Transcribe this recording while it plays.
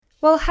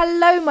Well,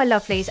 hello, my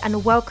lovelies,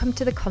 and welcome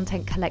to the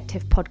Content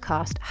Collective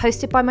podcast,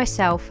 hosted by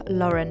myself,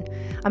 Lauren.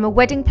 I'm a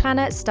wedding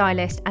planner,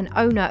 stylist, and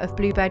owner of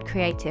Bluebird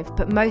Creative,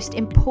 but most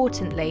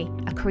importantly,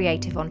 a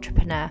creative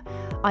entrepreneur.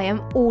 I am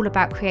all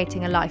about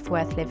creating a life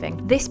worth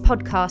living. This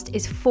podcast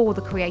is for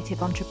the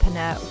creative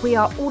entrepreneur. We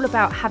are all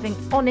about having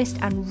honest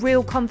and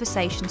real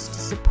conversations to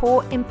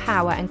support,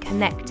 empower, and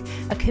connect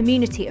a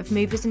community of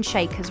movers and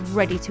shakers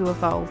ready to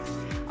evolve.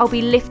 I'll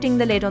be lifting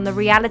the lid on the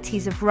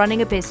realities of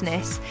running a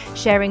business,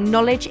 sharing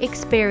knowledge,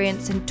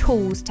 experience, and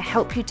tools to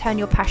help you turn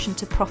your passion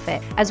to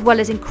profit, as well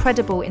as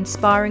incredible,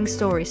 inspiring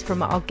stories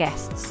from our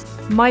guests.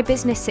 My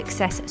business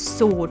success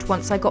soared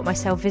once I got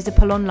myself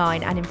visible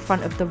online and in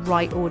front of the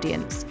right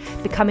audience,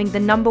 becoming the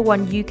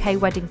 #1 UK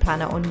wedding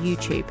planner on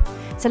YouTube.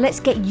 So let's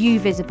get you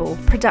visible,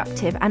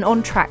 productive, and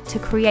on track to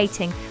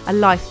creating a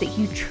life that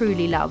you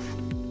truly love.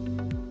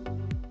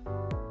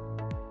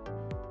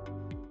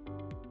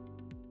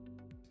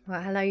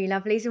 Well, hello, you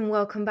lovelies, and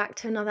welcome back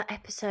to another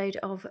episode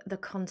of the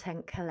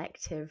Content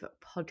Collective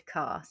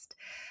podcast.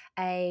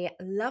 A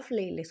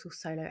lovely little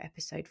solo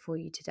episode for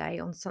you today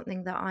on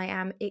something that I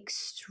am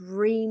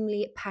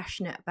extremely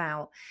passionate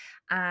about.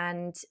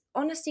 And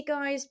honestly,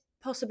 guys,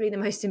 possibly the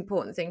most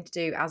important thing to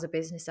do as a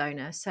business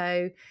owner.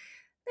 So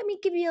let me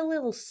give you a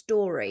little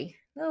story,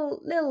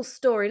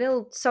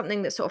 little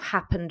something that sort of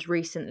happened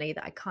recently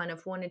that I kind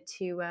of wanted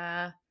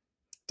to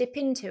dip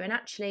into. And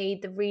actually,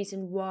 the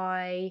reason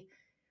why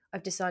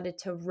I've decided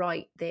to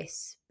write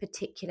this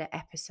particular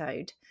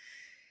episode.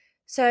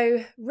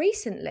 So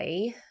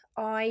recently,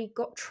 I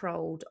got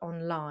trolled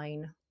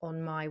online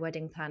on my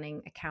wedding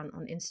planning account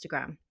on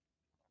Instagram.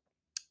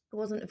 It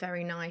wasn't a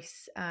very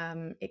nice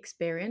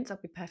experience, I'll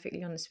be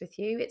perfectly honest with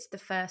you. It's the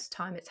first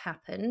time it's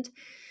happened.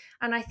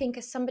 And I think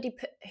as somebody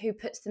who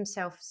puts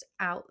themselves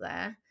out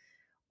there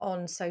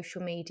on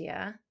social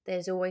media,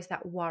 there's always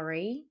that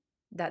worry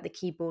that the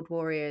keyboard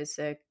warriors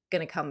are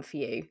going to come for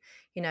you,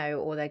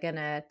 or they're going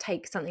to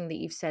take something that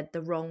you've said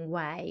the wrong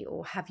way,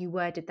 or have you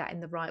worded that in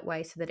the right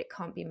way so that it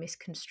can't be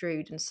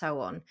misconstrued and so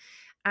on.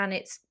 And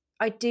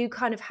I do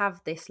kind of have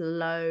this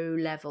low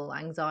level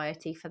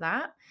anxiety for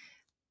that.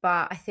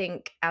 But I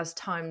think as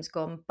time's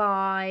gone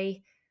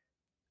by,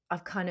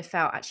 I've kind of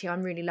felt actually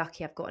I'm really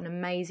lucky. I've got an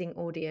amazing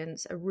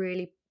audience, a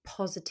really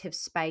positive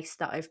space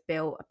that I've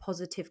built, a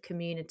positive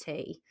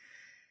community.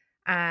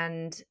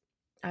 And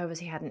I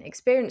obviously hadn't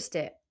experienced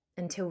it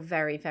until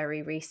very,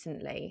 very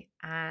recently.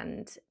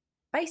 And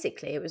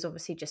basically, it was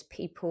obviously just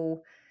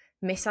people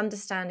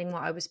misunderstanding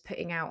what I was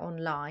putting out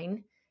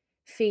online,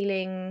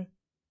 feeling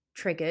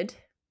triggered,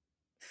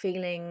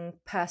 feeling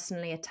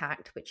personally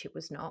attacked, which it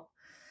was not.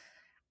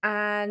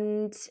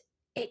 And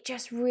it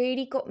just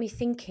really got me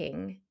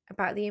thinking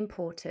about the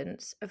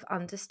importance of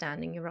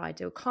understanding your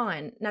ideal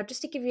client. Now,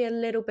 just to give you a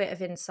little bit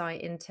of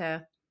insight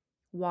into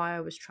why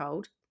I was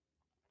trolled,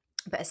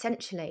 but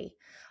essentially,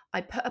 I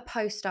put a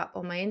post up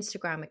on my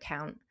Instagram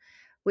account,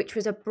 which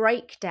was a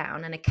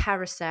breakdown and a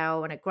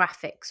carousel and a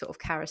graphic sort of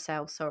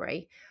carousel,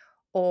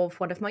 of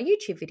one of my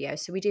YouTube videos.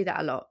 So we do that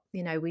a lot.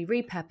 We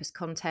repurpose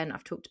content.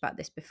 I've talked about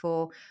this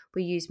before.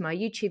 We use my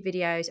YouTube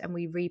videos and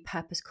we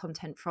repurpose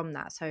content from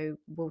that. So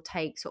we'll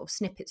take sort of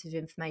snippets of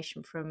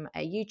information from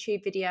a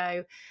YouTube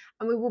video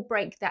and we will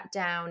break that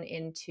down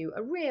into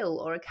a reel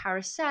or a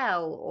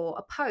carousel or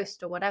a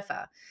post or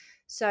whatever.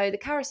 So the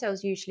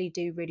carousels usually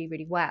do really,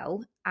 really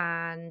well,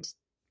 and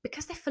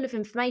because they're full of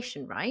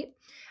information, right?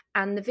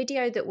 And the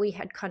video that we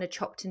had kind of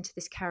chopped into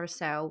this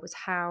carousel was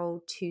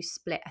how to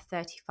split a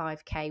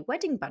 35k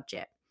wedding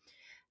budget.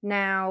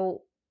 Now,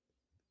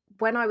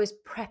 when I was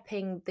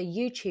prepping the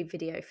YouTube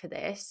video for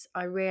this,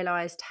 I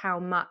realized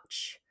how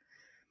much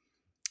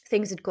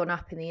things had gone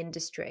up in the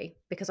industry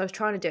because I was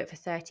trying to do it for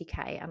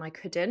 30k and I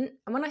couldn't.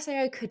 And when I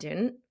say I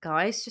couldn't,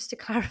 guys, just to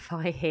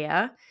clarify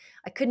here,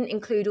 I couldn't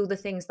include all the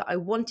things that I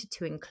wanted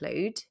to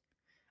include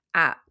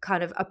at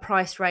kind of a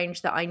price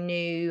range that I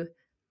knew,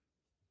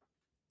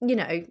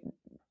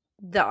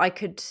 that I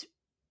could,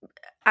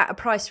 at a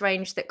price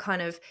range that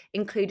kind of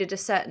included a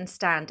certain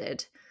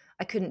standard.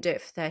 I couldn't do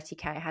it for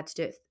 30k. I had to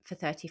do it for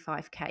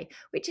 35k,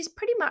 which is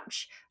pretty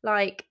much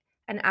like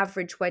an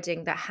average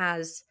wedding that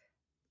has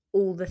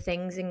all the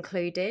things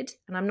included.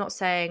 And I'm not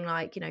saying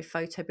like,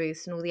 photo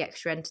booths and all the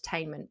extra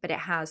entertainment, but it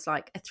has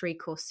like a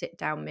 3-course sit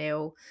down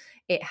meal.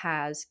 It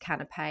has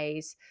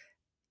canapes,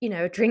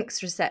 a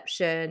drinks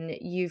reception.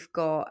 You've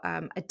got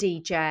a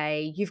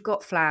DJ, you've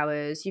got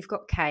flowers, you've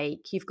got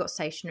cake, you've got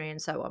stationery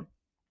and so on.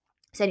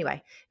 So anyway,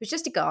 it was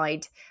just a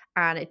guide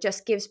and it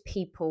just gives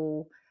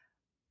people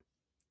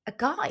a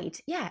guide.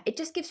 Yeah, it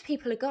just gives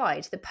people a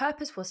guide. The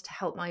purpose was to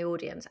help my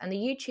audience. And the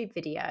YouTube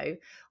video,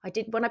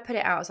 when I put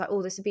it out, I was like,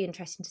 oh, this would be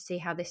interesting to see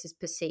how this is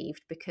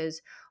perceived,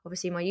 because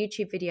obviously my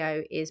YouTube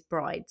video is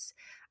brides.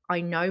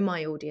 I know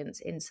my audience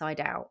inside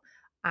out.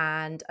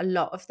 And a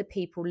lot of the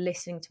people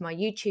listening to my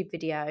YouTube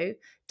video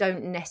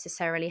don't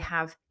necessarily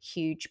have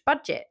huge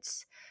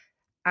budgets.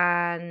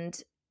 And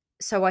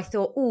so I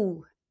thought,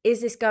 oh,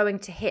 is this going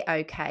to hit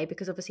okay?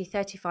 Because obviously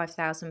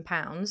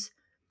 £35,000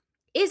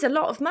 is a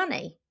lot of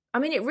money. I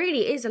mean, it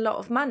really is a lot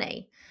of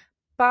money.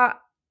 But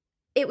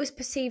it was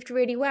perceived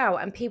really well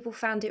and people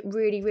found it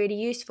really, really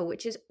useful,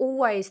 which is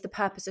always the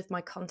purpose of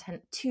my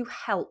content, to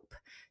help,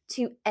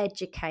 to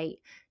educate,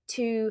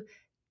 to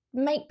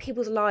make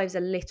people's lives a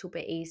little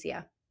bit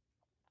easier.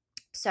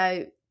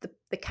 So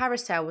the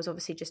carousel was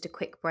obviously just a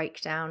quick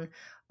breakdown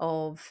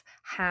of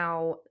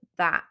how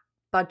that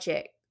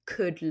budget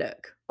could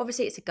look.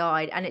 Obviously, it's a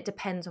guide and it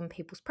depends on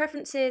people's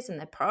preferences and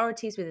their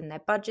priorities within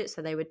their budget.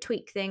 So they would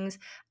tweak things,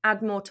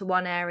 add more to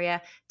one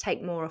area,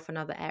 take more off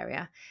another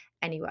area.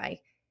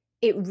 Anyway,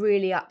 it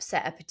really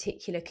upset a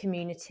particular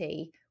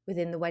community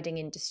within the wedding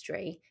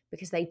industry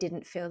because they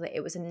didn't feel that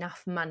it was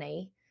enough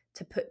money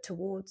to put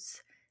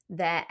towards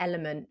their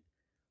element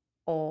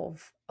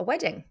of a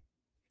wedding,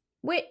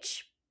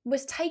 which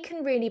was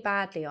taken really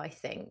badly, I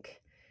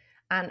think.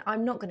 And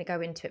I'm not going to go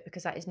into it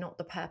because that is not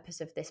the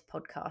purpose of this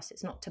podcast.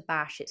 It's not to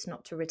bash, it's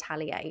not to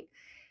retaliate.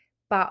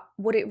 But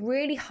what it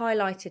really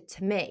highlighted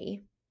to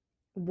me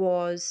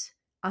was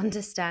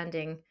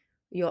understanding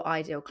your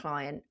ideal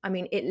client. I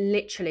mean, it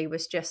literally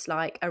was just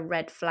like a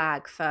red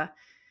flag for,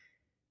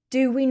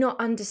 do we not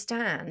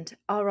understand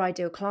our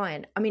ideal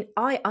client? I mean,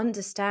 I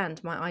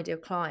understand my ideal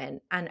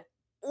client, and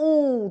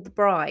all the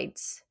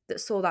brides that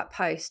saw that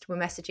post were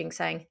messaging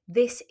saying,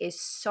 this is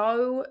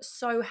so,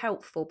 so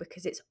helpful,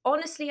 because it's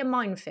honestly a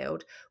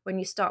minefield when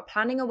you start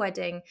planning a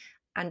wedding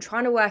and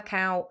trying to work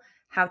out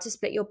how to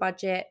split your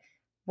budget.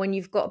 When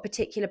you've got a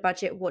particular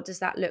budget, what does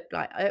that look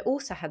like? I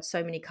also had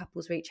so many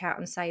couples reach out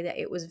and say that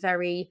it was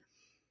very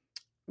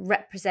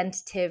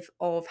representative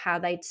of how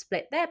they'd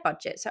split their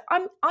budget. So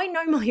I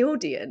know my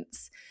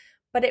audience,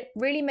 but it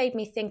really made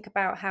me think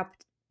about how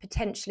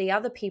potentially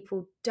other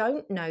people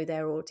don't know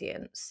their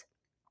audience.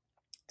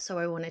 So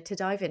I wanted to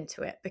dive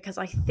into it because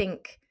I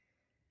think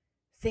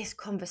this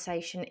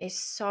conversation is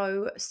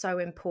so, so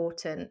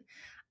important.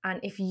 And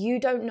if you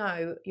don't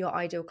know your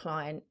ideal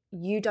client,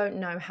 you don't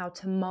know how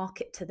to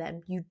market to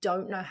them, you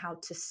don't know how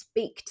to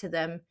speak to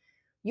them,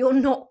 you're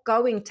not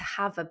going to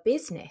have a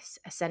business.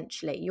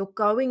 Essentially, you're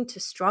going to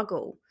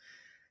struggle.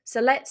 So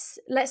let's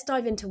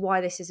dive into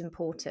why this is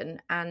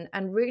important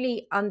and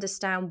really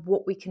understand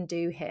what we can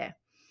do here.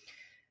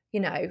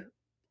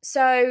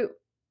 So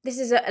this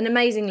is an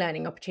amazing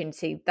learning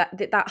opportunity.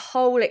 That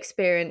whole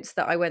experience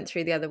that I went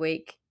through the other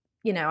week,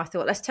 I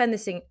thought, let's turn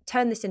this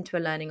into a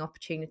learning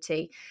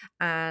opportunity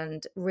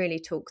and really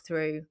talk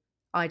through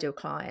ideal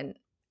client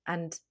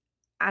and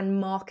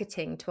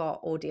marketing to our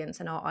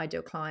audience and our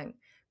ideal client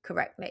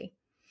correctly.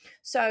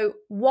 So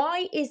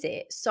why is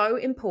it so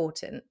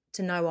important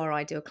to know our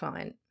ideal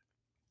client?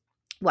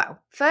 Well,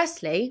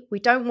 firstly, we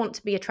don't want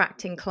to be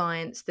attracting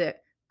clients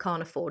that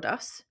can't afford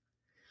us.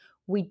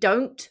 We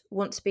don't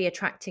want to be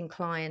attracting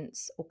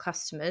clients or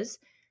customers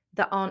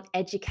that aren't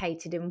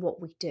educated in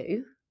what we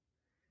do.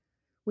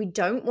 We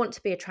don't want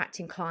to be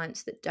attracting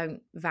clients that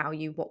don't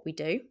value what we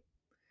do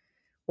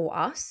or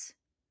us.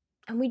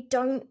 And we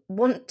don't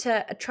want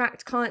to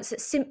attract clients that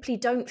simply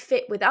don't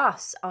fit with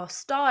us, our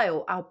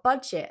style, our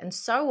budget, and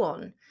so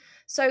on.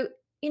 So,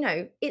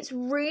 it's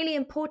really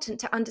important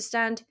to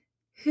understand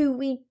who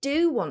we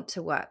do want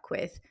to work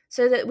with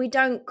so that we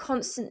don't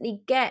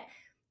constantly get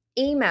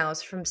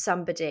emails from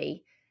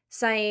somebody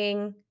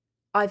saying,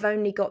 I've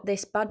only got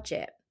this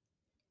budget.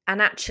 And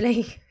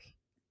actually,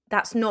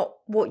 that's not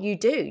what you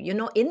do. You're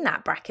not in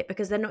that bracket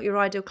because they're not your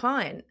ideal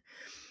client.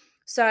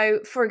 So,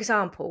 for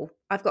example,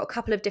 I've got a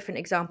couple of different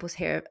examples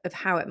here of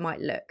how it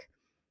might look.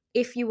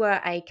 If you were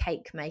a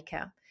cake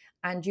maker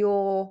and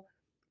your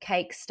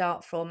cakes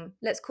start from,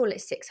 let's call it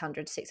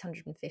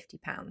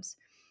 £650.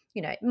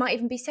 It might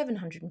even be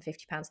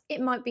 £750.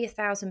 It might be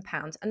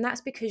 £1,000. And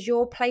that's because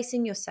you're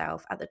placing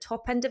yourself at the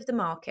top end of the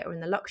market or in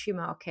the luxury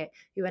market.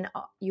 You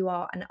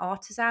are an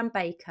artisan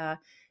baker.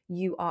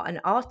 You are an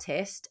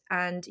artist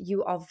and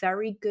you are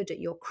very good at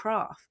your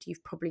craft.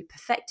 You've probably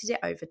perfected it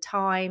over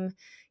time.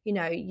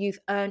 You've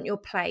earned your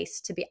place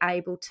to be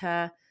able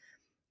to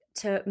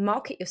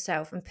market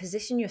yourself and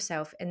position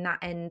yourself in that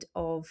end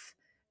of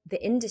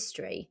the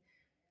industry.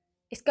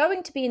 It's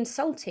going to be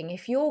insulting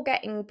if you're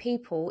getting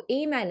people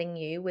emailing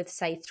you with,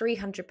 say,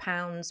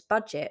 £300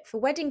 budget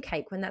for wedding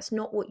cake when that's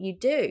not what you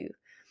do.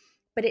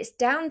 But it's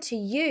down to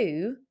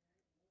you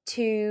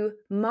to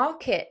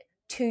market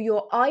to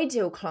your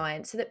ideal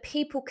client so that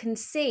people can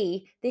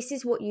see this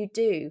is what you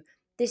do.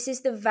 This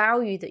is the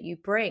value that you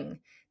bring.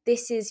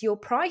 This is your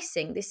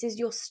pricing. This is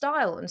your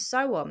style, and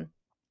so on.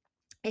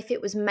 If it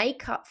was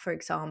makeup, for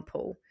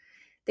example,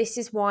 this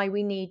is why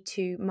we need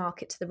to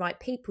market to the right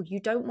people. You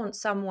don't want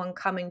someone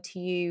coming to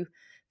you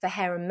for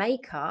hair and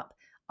makeup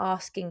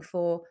asking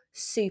for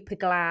super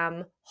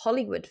glam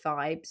Hollywood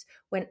vibes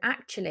when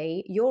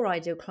actually your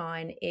ideal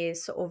client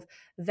is sort of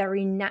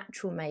very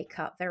natural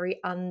makeup, very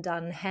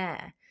undone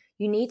hair.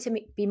 You need to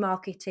be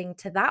marketing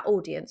to that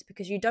audience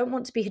because you don't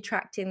want to be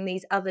attracting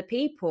these other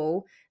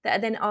people that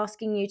are then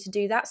asking you to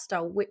do that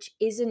style, which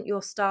isn't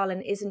your style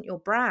and isn't your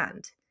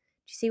brand. Do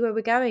you see where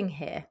we're going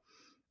here?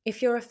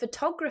 If you're a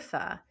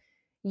photographer,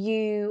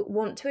 you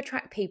want to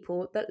attract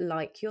people that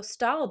like your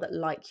style, that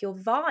like your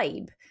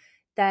vibe.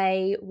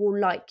 They will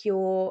like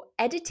your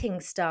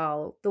editing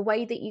style, the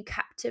way that you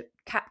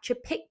capture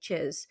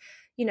pictures,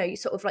 you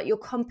sort of like your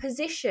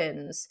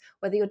compositions,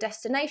 whether your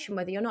destination,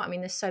 whether you're not. I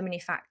mean, there's so many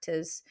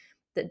factors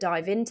that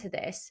dive into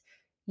this.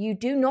 You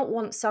do not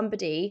want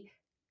somebody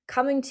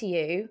coming to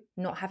you,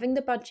 not having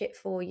the budget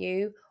for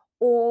you,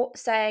 or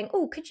saying,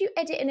 "Oh, could you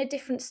edit in a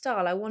different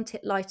style? I want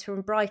it lighter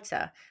and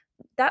brighter."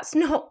 That's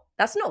not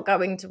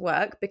going to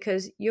work,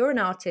 because you're an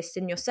artist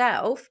in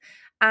yourself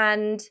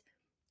and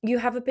you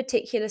have a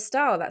particular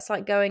style. That's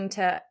like going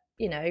to,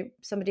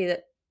 somebody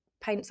that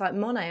paints like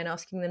Monet and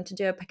asking them to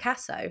do a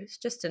Picasso. It's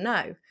just a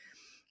no.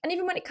 And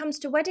even when it comes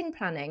to wedding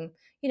planning,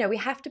 we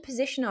have to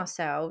position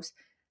ourselves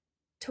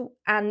to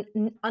and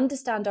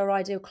understand our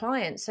ideal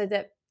client so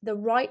that the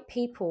right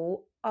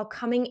people are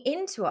coming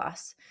into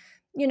us.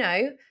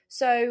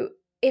 So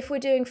if we're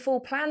doing full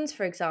plans,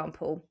 for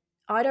example,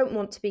 I don't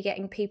want to be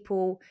getting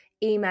people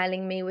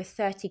emailing me with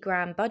 30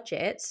 grand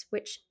budgets,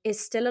 which is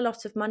still a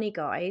lot of money,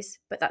 guys,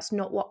 but that's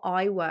not what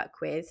I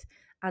work with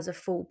as a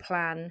full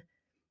plan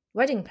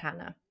wedding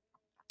planner.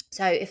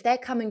 So if they're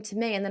coming to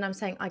me and then I'm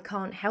saying, I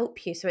can't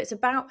help you. So it's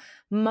about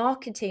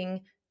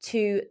marketing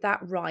to that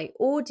right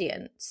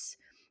audience.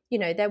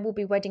 There will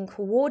be wedding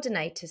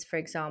coordinators, for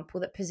example,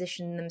 that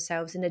position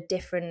themselves in a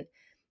different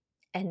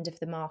end of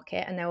the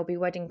market, and there will be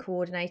wedding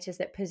coordinators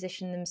that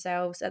position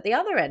themselves at the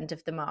other end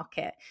of the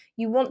market.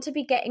 You want to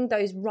be getting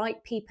those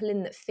right people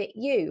in that fit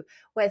you,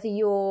 whether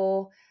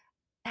you're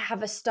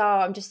have a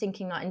style. I'm just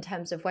thinking like in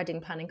terms of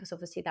wedding planning, because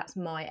obviously that's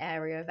my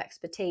area of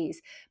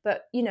expertise,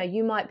 but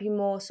you might be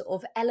more sort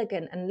of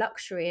elegant and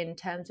luxury in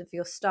terms of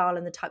your style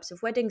and the types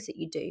of weddings that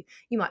you do.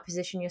 You might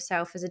position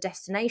yourself as a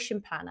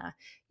destination planner.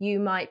 You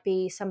might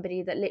be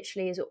somebody that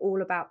literally is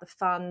all about the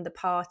fun, the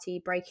party,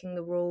 breaking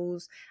the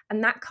rules,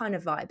 and that kind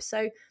of vibe.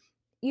 So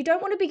you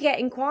don't want to be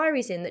getting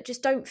inquiries in that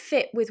just don't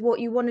fit with what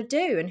you want to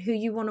do and who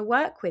you want to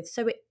work with.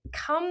 So it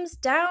comes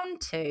down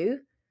to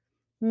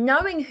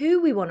knowing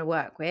who we want to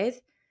work with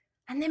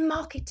and then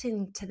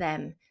marketing to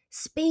them,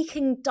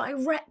 speaking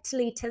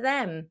directly to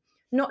them,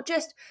 not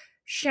just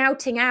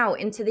shouting out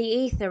into the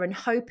ether and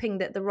hoping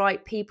that the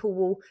right people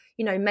will,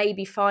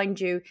 maybe find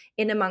you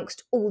in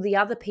amongst all the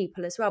other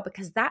people as well,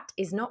 because that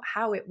is not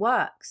how it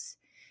works.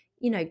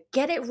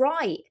 Get it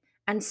right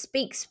and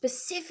speak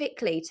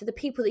specifically to the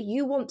people that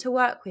you want to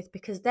work with,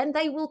 because then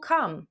they will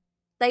come.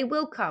 They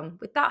will come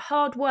with that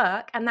hard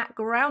work and that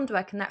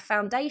groundwork and that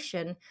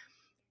foundation.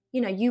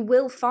 You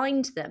will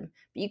find them,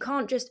 but you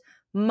can't just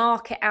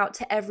market out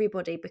to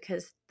everybody,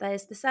 because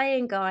there's the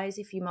saying, guys,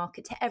 if you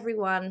market to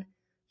everyone,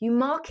 you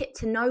market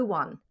to no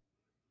one.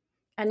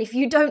 And if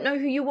you don't know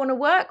who you want to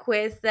work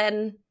with,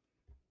 then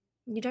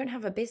you don't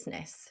have a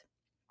business.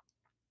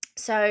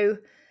 So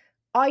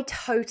I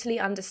totally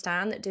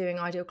understand that doing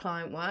ideal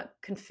client work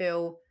can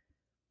feel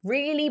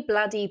really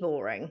bloody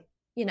boring.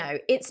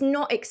 It's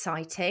not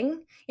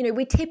exciting.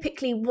 We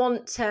typically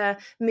want to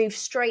move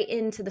straight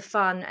into the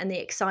fun and the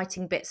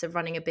exciting bits of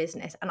running a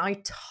business. And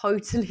I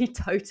totally,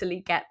 totally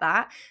get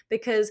that,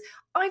 because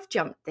I've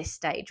jumped this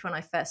stage when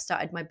I first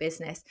started my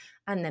business,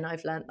 and then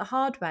I've learned the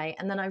hard way.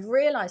 And then I've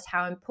realized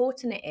how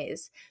important it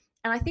is.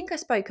 And I think I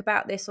spoke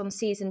about this on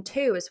season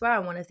 2 as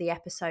well, in one of the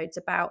episodes,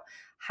 about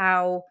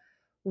how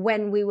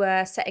when we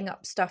were setting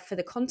up stuff for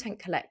the Content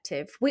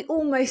Collective, we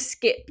almost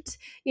skipped,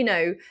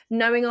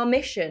 knowing our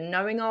mission,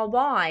 knowing our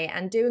why,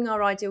 and doing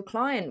our ideal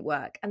client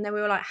work. And then we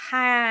were like,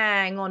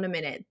 hang on a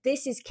minute,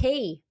 this is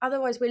key.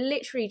 Otherwise, we're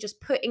literally just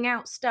putting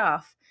out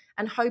stuff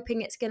and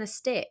hoping it's going to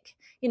stick.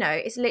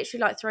 It's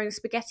literally like throwing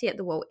spaghetti at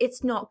the wall.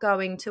 It's not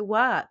going to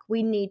work.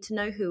 We need to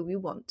know who we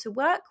want to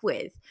work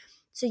with.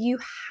 So you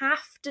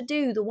have to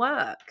do the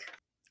work.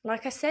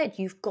 Like I said,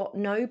 you've got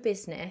no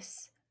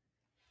business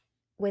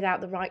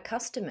without the right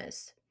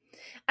customers.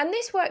 And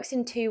this works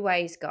in 2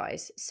 ways,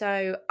 guys.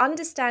 So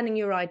understanding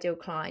your ideal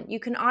client, you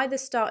can either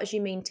start as you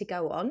mean to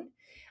go on,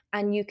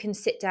 and you can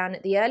sit down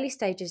at the early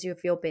stages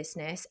of your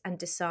business and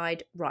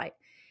decide, right,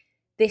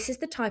 this is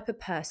the type of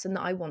person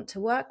that I want to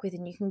work with.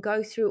 And you can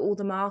go through all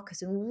the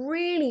markers and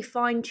really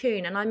fine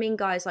tune. And I mean,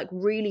 guys, like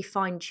really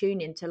fine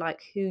tune into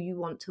like who you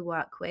want to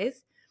work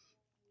with.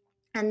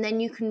 And then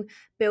you can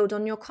build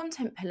on your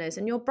content pillars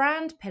and your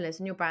brand pillars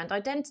and your brand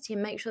identity,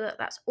 and make sure that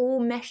that's all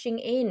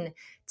meshing in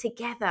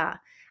together.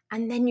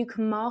 And then you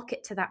can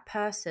market to that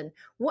person.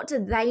 What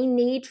do they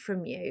need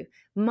from you?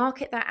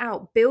 Market that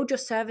out. Build your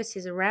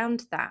services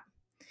around that.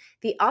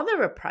 The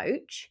other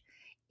approach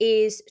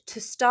is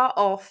to start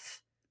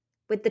off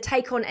with the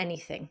take on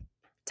anything.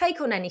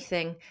 Take on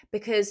anything,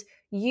 because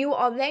you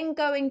are then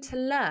going to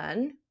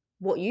learn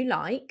what you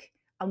like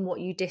and what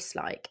you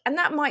dislike. And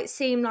that might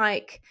seem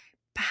like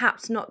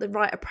perhaps not the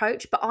right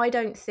approach, but I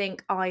don't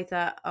think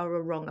either are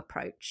a wrong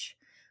approach.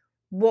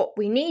 What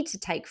we need to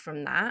take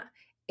from that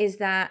is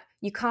that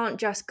you can't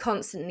just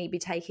constantly be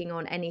taking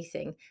on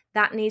anything.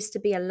 That needs to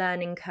be a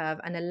learning curve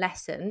and a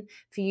lesson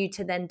for you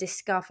to then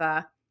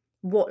discover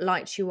what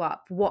lights you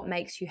up, what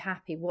makes you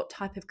happy, what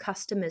type of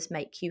customers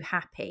make you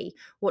happy,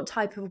 what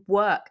type of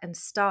work and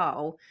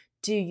style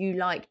do you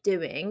like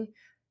doing,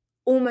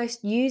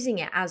 almost using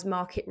it as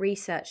market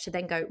research to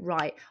then go,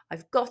 right,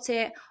 I've got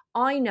it.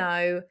 I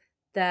know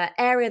the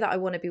area that I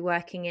want to be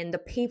working in, the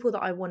people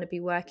that I want to be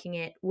working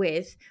it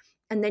with.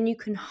 And then you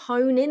can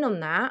hone in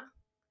on that,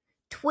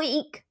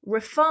 tweak,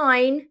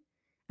 refine,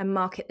 and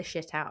market the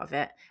shit out of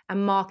it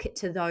and market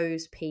to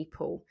those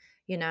people,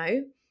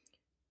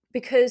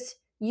 because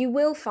you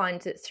will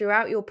find that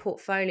throughout your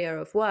portfolio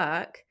of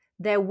work,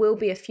 there will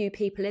be a few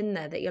people in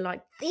there that you're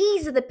like,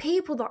 these are the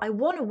people that I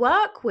want to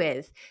work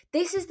with.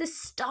 This is the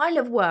style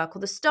of work or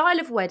the style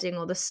of wedding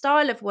or the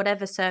style of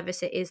whatever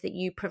service it is that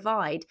you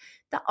provide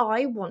that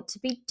I want to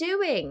be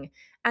doing.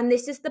 And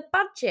this is the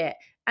budget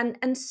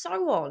and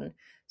so on.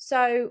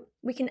 So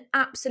we can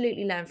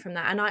absolutely learn from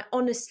that. And I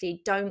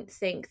honestly don't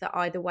think that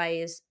either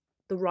way is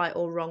the right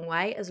or wrong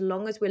way, as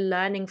long as we're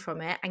learning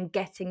from it and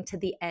getting to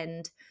the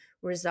end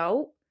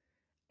result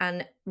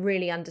and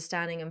really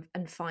understanding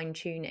and fine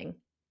tuning.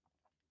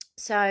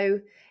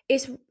 So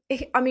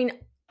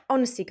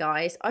honestly,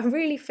 guys, I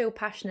really feel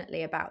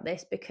passionately about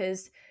this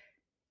because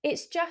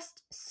it's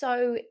just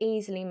so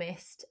easily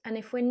missed. And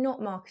if we're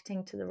not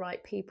marketing to the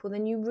right people,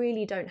 then you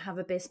really don't have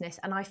a business.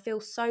 And I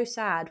feel so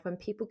sad when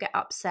people get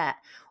upset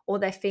or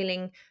they're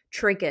feeling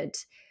triggered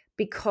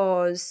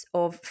because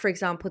of, for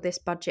example, this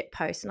budget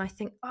post. And I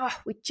think, I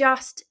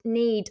just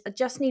need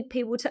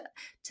people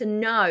to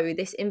know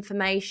this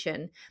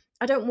information.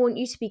 I don't want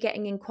you to be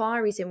getting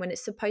inquiries in when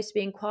it's supposed to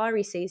be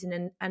inquiry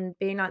season and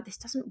being like, this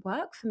doesn't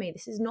work for me.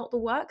 This is not the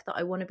work that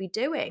I want to be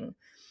doing.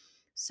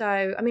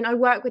 So, I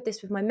work with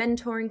this with my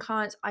mentoring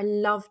clients. I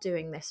love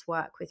doing this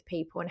work with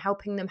people and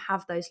helping them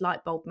have those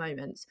light bulb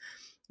moments.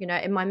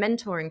 In my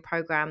mentoring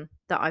program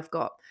that I've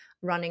got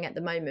running at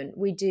the moment,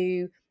 we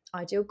do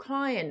ideal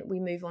client, we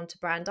move on to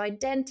brand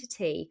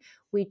identity,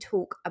 we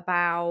talk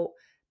about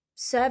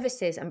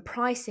services and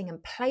pricing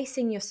and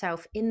placing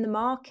yourself in the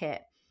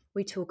market.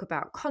 We talk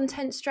about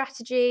content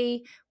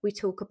strategy, we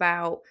talk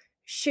about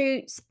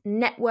shoots,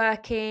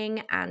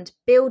 networking, and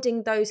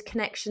building those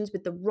connections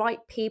with the right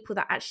people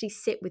that actually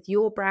sit with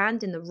your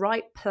brand in the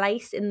right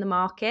place in the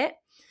market.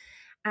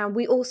 And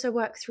we also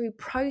work through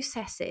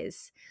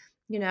processes,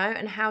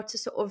 and how to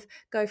sort of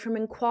go from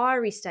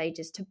inquiry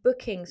stages to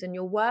bookings and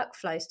your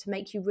workflows to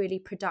make you really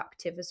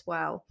productive as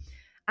well.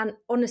 And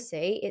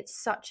honestly, it's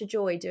such a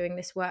joy doing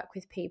this work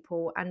with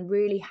people and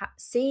really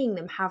seeing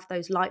them have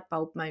those light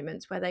bulb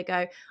moments where they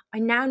go, I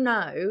now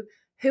know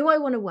who I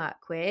want to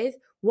work with,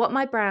 what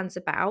my brand's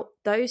about.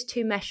 Those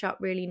two mesh up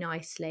really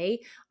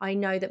nicely. I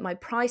know that my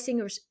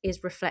pricing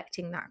is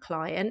reflecting that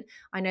client.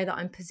 I know that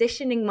I'm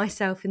positioning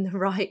myself in the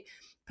right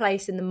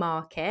place in the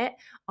market.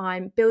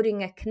 I'm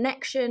building a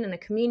connection and a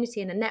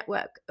community and a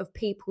network of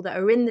people that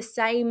are in the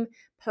same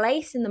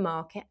place in the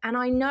market, and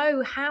I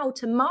know how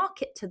to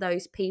market to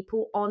those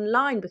people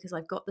online because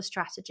I've got the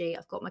strategy,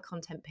 I've got my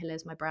content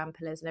pillars, my brand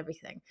pillars and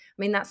everything.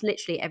 That's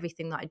literally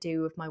everything that I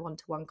do with my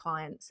one-to-one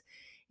clients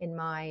in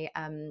my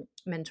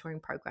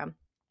mentoring program,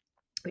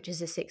 which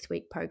is a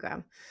 6-week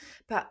program.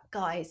 But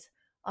guys,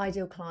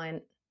 ideal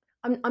client,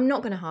 I'm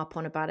not going to harp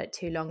on about it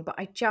too long, but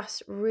I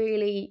just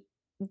really,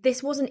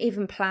 this wasn't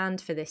even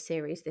planned for this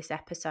series, this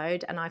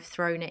episode, and I've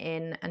thrown it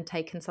in and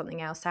taken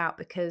something else out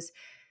because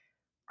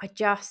I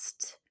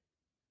don't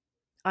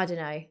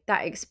know,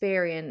 that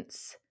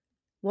experience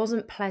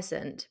wasn't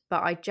pleasant,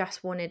 but I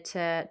just wanted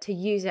to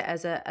use it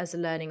as a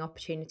learning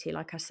opportunity,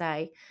 like I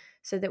say,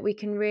 so that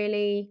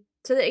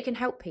it can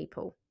help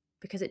people,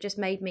 because it just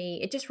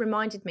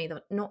reminded me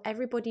that not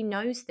everybody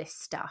knows this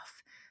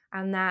stuff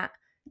and that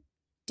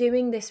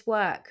doing this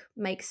work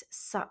makes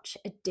such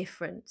a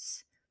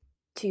difference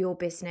to your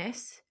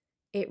business.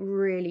 It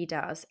really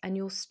does. And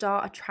you'll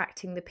start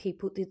attracting the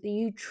people that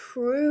you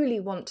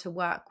truly want to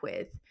work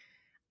with.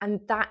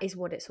 And that is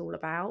what it's all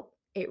about.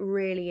 It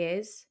really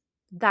is.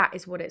 That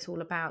is what it's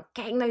all about.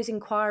 Getting those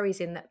inquiries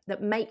in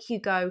that make you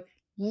go,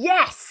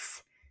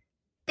 yes,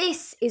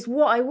 this is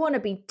what I want to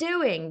be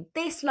doing.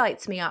 This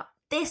lights me up.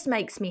 This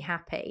makes me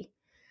happy.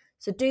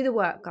 So do the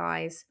work,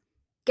 guys.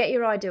 Get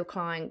your ideal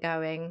client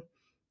going.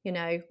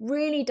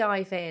 Really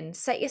dive in.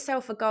 Set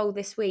yourself a goal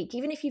this week.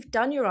 Even if you've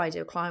done your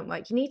ideal client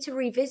work, you need to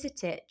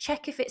revisit it.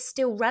 Check if it's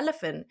still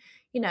relevant.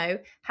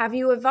 Have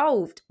you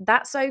evolved?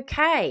 That's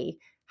okay.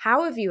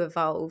 How have you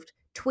evolved?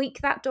 Tweak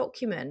that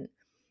document.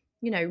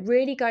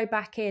 Really go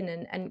back in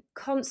and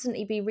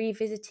constantly be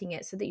revisiting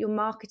it so that your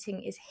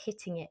marketing is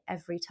hitting it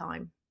every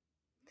time.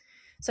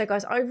 So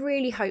guys, I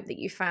really hope that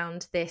you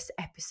found this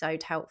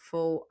episode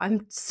helpful.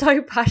 I'm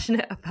so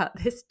passionate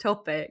about this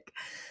topic.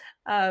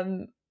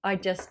 I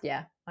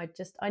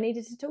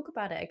needed to talk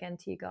about it again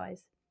to you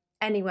guys.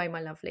 Anyway,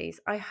 my lovelies,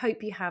 I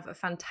hope you have a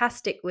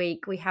fantastic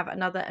week. We have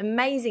another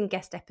amazing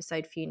guest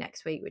episode for you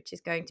next week, which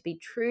is going to be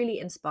truly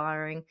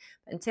inspiring.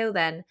 But until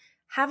then,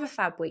 have a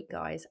fab week,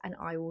 guys, and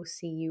I will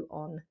see you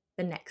on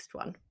the next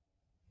one.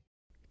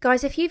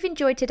 Guys, if you've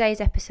enjoyed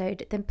today's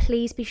episode, then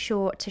please be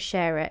sure to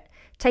share it.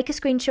 Take a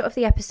screenshot of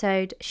the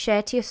episode,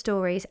 share to your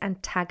stories,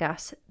 and tag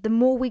us. The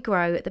more we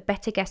grow, the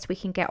better guests we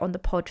can get on the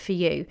pod for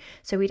you.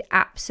 So we'd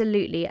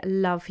absolutely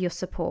love your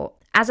support.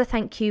 As a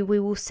thank you, we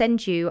will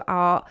send you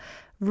our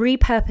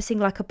Repurposing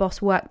Like a Boss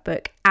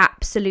workbook,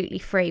 absolutely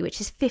free, which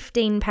is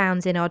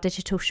 £15 in our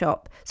digital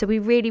shop. So we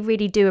really,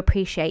 really do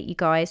appreciate you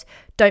guys.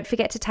 Don't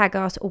forget to tag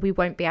us or we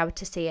won't be able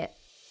to see it.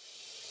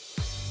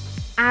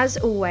 As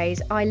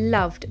always, I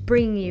loved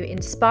bringing you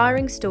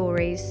inspiring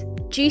stories,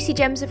 juicy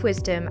gems of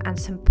wisdom, and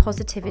some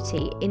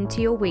positivity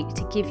into your week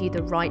to give you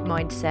the right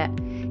mindset.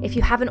 If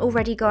you haven't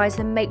already, guys,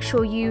 then make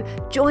sure you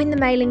join the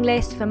mailing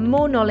list for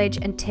more knowledge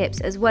and tips,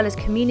 as well as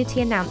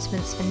community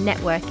announcements for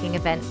networking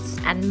events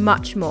and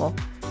much more.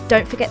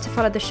 Don't forget to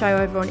follow the show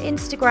over on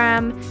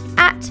Instagram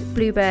at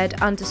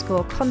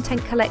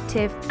bluebird_content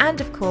collective.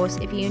 And of course,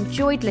 if you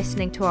enjoyed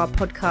listening to our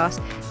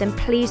podcast, then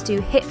please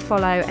do hit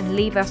follow and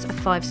leave us a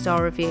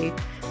 5-star review.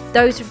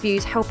 Those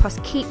reviews help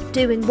us keep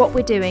doing what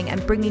we're doing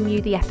and bringing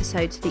you the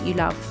episodes that you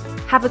love.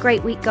 Have a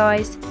great week,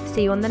 guys.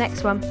 See you on the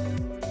next one.